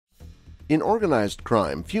In organized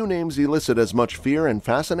crime, few names elicit as much fear and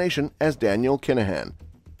fascination as Daniel Kinahan.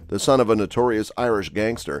 The son of a notorious Irish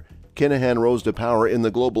gangster, Kinahan rose to power in the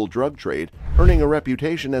global drug trade, earning a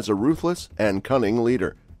reputation as a ruthless and cunning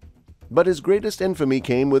leader. But his greatest infamy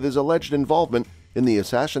came with his alleged involvement in the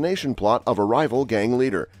assassination plot of a rival gang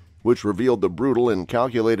leader, which revealed the brutal and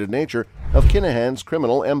calculated nature of Kinahan's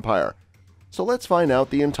criminal empire. So let's find out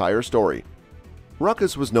the entire story.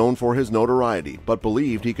 Ruckus was known for his notoriety, but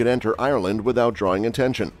believed he could enter Ireland without drawing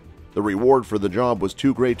attention. The reward for the job was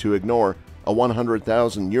too great to ignore, a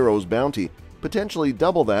 €100,000 bounty, potentially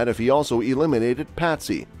double that if he also eliminated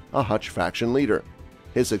Patsy, a Hutch faction leader.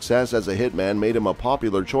 His success as a hitman made him a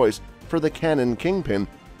popular choice for the Cannon kingpin,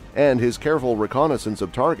 and his careful reconnaissance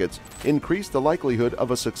of targets increased the likelihood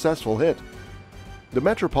of a successful hit. The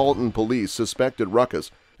Metropolitan Police suspected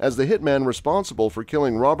Ruckus as the hitman responsible for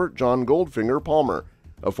killing Robert John Goldfinger Palmer,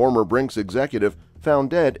 a former Brinks executive found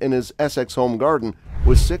dead in his Essex home garden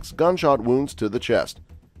with 6 gunshot wounds to the chest.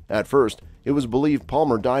 At first, it was believed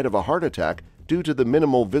Palmer died of a heart attack due to the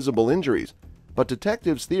minimal visible injuries, but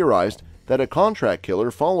detectives theorized that a contract killer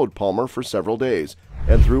followed Palmer for several days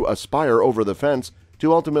and threw a spire over the fence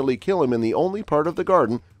to ultimately kill him in the only part of the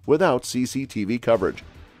garden without CCTV coverage.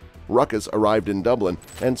 Ruckus arrived in Dublin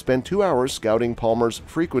and spent 2 hours scouting Palmer's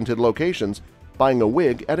frequented locations, buying a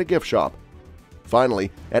wig at a gift shop. Finally,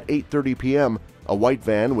 at 8:30 p.m., a white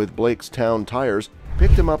van with Blakestown tires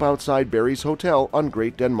picked him up outside Barry's Hotel on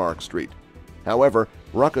Great Denmark Street. However,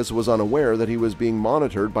 Ruckus was unaware that he was being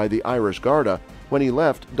monitored by the Irish Garda when he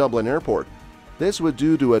left Dublin Airport. This was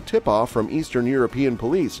due to a tip-off from Eastern European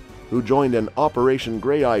police, who joined an Operation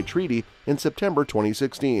Grey Eye Treaty in September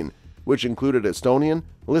 2016, which included Estonian,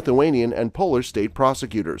 Lithuanian, and Polish state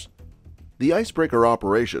prosecutors. The Icebreaker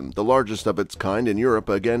operation, the largest of its kind in Europe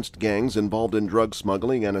against gangs involved in drug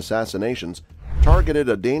smuggling and assassinations, targeted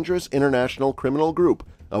a dangerous international criminal group,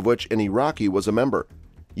 of which an Iraqi was a member.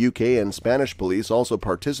 UK and Spanish police also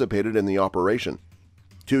participated in the operation.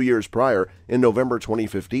 2 years prior, in November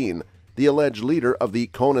 2015, the alleged leader of the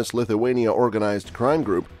Kaunas, Lithuania organized crime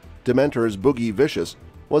group, Dementor's Boogie Vicious,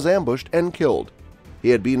 was ambushed and killed. He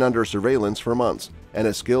had been under surveillance for months, and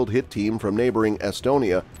a skilled hit team from neighboring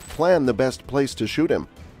Estonia planned the best place to shoot him.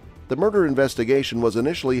 The murder investigation was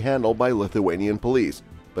initially handled by Lithuanian police,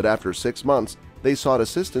 but after 6 months, they sought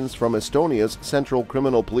assistance from Estonia's Central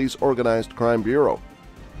Criminal Police Organized Crime Bureau.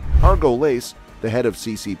 Argo Lace, the head of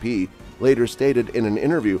CCP, later stated in an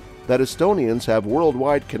interview that Estonians have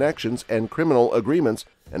worldwide connections and criminal agreements,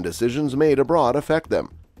 and decisions made abroad affect them.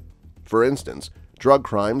 For instance, drug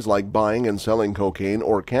crimes like buying and selling cocaine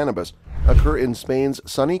or cannabis occur in Spain's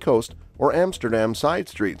sunny coast or Amsterdam's side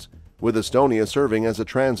streets, with Estonia serving as a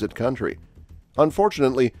transit country.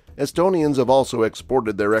 Unfortunately, Estonians have also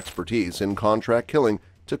exported their expertise in contract killing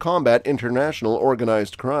to combat international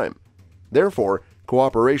organized crime. Therefore,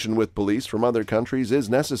 cooperation with police from other countries is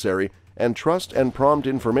necessary, and trust and prompt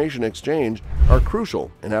information exchange are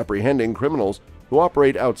crucial in apprehending criminals who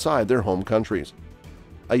operate outside their home countries.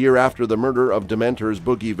 A year after the murder of Dementor's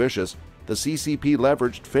Boogie Vicious, the CCP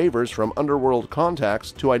leveraged favors from underworld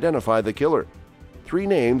contacts to identify the killer. 3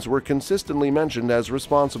 names were consistently mentioned as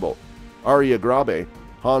responsible: Arya Grabe,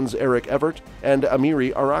 Hans-Erik Evert, and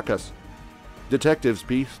Amiri Arakas. Detectives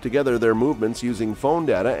pieced together their movements using phone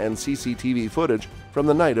data and CCTV footage from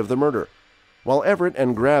the night of the murder. While Everett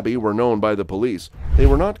and Grabe were known by the police, they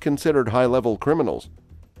were not considered high-level criminals.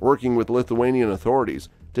 Working with Lithuanian authorities,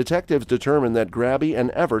 detectives determined that Grabe and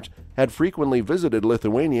Everett had frequently visited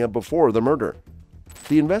Lithuania before the murder.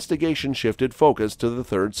 The investigation shifted focus to the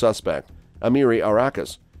 3rd suspect, Amiri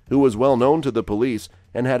Arakas, who was well known to the police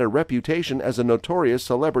and had a reputation as a notorious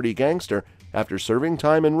celebrity gangster after serving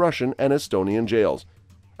time in Russian and Estonian jails.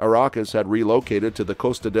 Arakas had relocated to the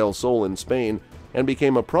Costa del Sol in Spain and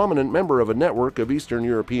became a prominent member of a network of Eastern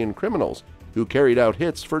European criminals who carried out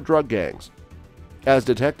hits for drug gangs. As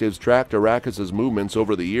detectives tracked Arakas's movements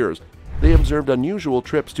over the years, they observed unusual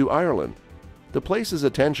trips to Ireland. The place's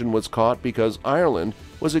attention was caught because Ireland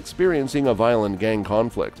was experiencing a violent gang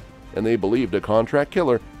conflict, and they believed a contract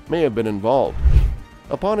killer may have been involved.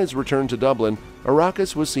 Upon his return to Dublin,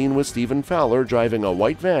 Arakas was seen with Stephen Fowler driving a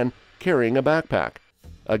white van carrying a backpack.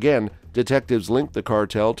 Again, detectives linked the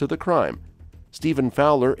cartel to the crime. Stephen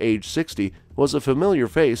Fowler, age 60, was a familiar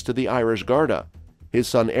face to the Irish Garda. His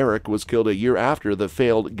son Eric was killed a year after the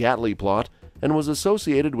failed Gatley plot and was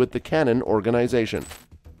associated with the Cannon organization.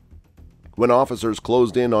 When officers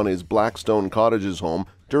closed in on his Blackstone Cottages home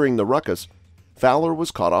during the ruckus, Fowler was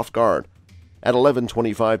caught off guard. At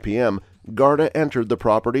 11:25 p.m., Garda entered the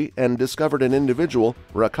property and discovered an individual,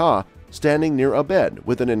 Raka, standing near a bed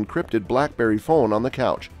with an encrypted BlackBerry phone on the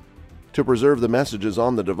couch. To preserve the messages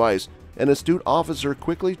on the device, an astute officer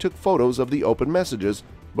quickly took photos of the open messages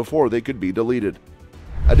before they could be deleted.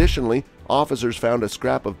 Additionally, officers found a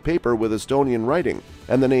scrap of paper with Estonian writing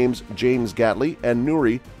and the names James Gatley and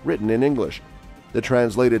Nuri written in English. The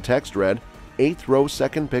translated text read, "8th row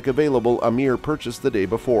second pick available, Amir purchased the day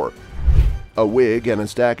before." A wig and a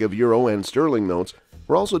stack of euro and sterling notes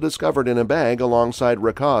were also discovered in a bag alongside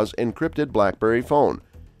Rakah's encrypted BlackBerry phone,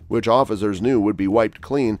 which officers knew would be wiped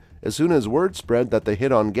clean as soon as word spread that the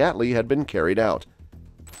hit on Gatley had been carried out.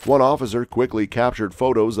 One officer quickly captured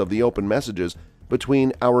photos of the open messages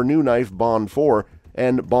between Our New Knife Bond 4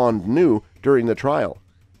 and Bond New during the trial.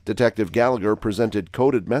 Detective Gallagher presented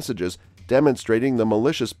coded messages demonstrating the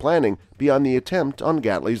malicious planning beyond the attempt on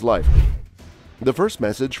Gatley's life. The first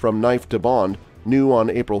message from Knife to Bond, new on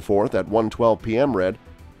April 4th at 1:12 p.m. read,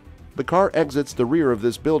 "The car exits the rear of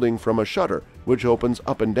this building from a shutter which opens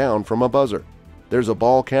up and down from a buzzer. There's a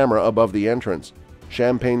ball camera above the entrance.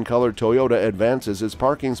 Champagne-colored Toyota advances his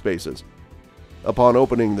parking spaces. Upon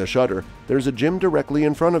opening the shutter, there's a gym directly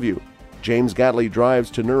in front of you. James Gatley drives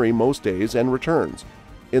to Nuri most days and returns."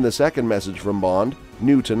 In the second message from Bond,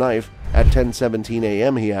 new to Knife, at 10:17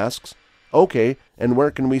 a.m. he asks, "Okay, and where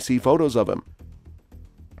can we see photos of him?"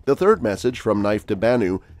 The third message from Knife to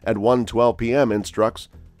Banu at 1:12 p.m. instructs,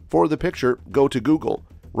 "For the picture, go to Google.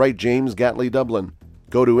 Write James Gatley Dublin.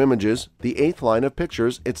 Go to Images, the 8th line of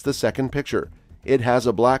pictures, it's the second picture. It has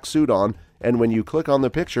a black suit on, and when you click on the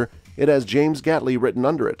picture, it has James Gatley written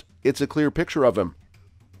under it. It's a clear picture of him."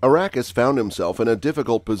 Arrakis found himself in a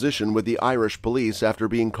difficult position with the Irish police after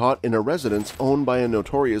being caught in a residence owned by a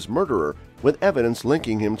notorious murderer with evidence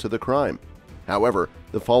linking him to the crime. However,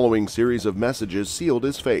 the following series of messages sealed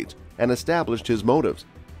his fate and established his motives.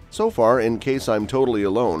 So far, in case I'm totally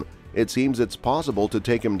alone, it seems it's possible to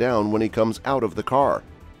take him down when he comes out of the car.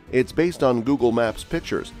 It's based on Google Maps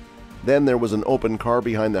pictures. Then there was an open car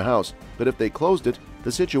behind the house, but if they closed it,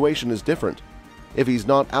 the situation is different. If he's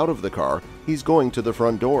not out of the car, he's going to the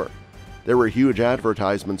front door. There were huge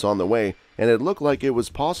advertisements on the way, and it looked like it was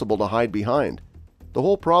possible to hide behind. The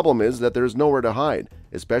whole problem is that there's nowhere to hide,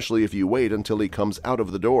 especially if you wait until he comes out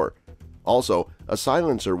of the door. Also, a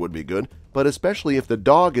silencer would be good, but especially if the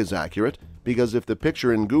dog is accurate, because if the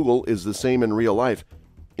picture in Google is the same in real life,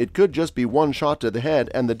 it could just be one shot to the head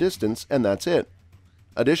and the distance, and that's it.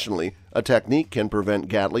 Additionally, a technique can prevent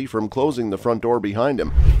Gatley from closing the front door behind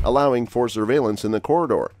him, allowing for surveillance in the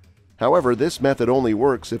corridor. However, this method only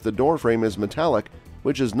works if the doorframe is metallic,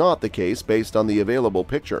 which is not the case based on the available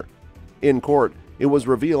picture. In court, it was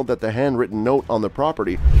revealed that the handwritten note on the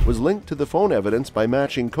property was linked to the phone evidence by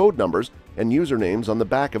matching code numbers and usernames on the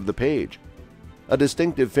back of the page. A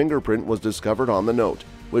distinctive fingerprint was discovered on the note,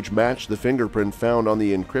 which matched the fingerprint found on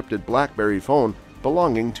the encrypted BlackBerry phone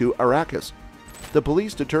belonging to Arrakis. The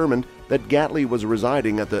police determined that Gatley was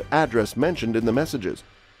residing at the address mentioned in the messages.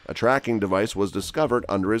 A tracking device was discovered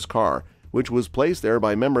under his car, which was placed there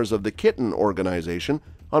by members of the Kitten organization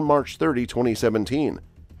on March 30, 2017.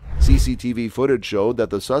 CCTV footage showed that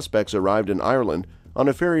the suspects arrived in Ireland on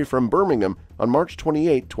a ferry from Birmingham on March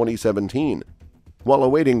 28, 2017. While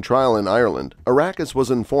awaiting trial in Ireland, Arrakis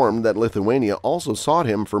was informed that Lithuania also sought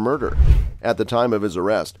him for murder. At the time of his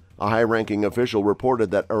arrest, a high-ranking official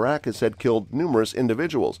reported that Arrakis had killed numerous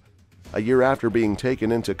individuals. A year after being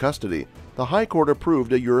taken into custody, the High Court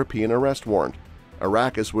approved a European arrest warrant.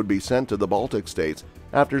 Arrakis would be sent to the Baltic states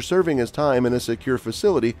after serving his time in a secure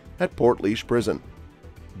facility at Portlaoise Prison.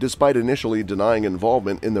 Despite initially denying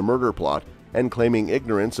involvement in the murder plot and claiming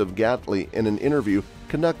ignorance of Gatley in an interview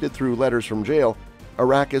conducted through letters from jail,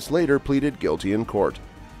 Arrakis later pleaded guilty in court.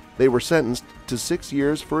 They were sentenced to 6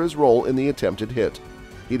 years for his role in the attempted hit.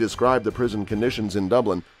 He described the prison conditions in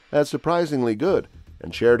Dublin as surprisingly good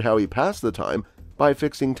and shared how he passed the time by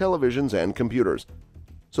fixing televisions and computers.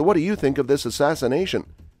 So what do you think of this assassination?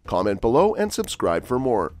 Comment below and subscribe for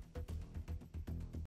more.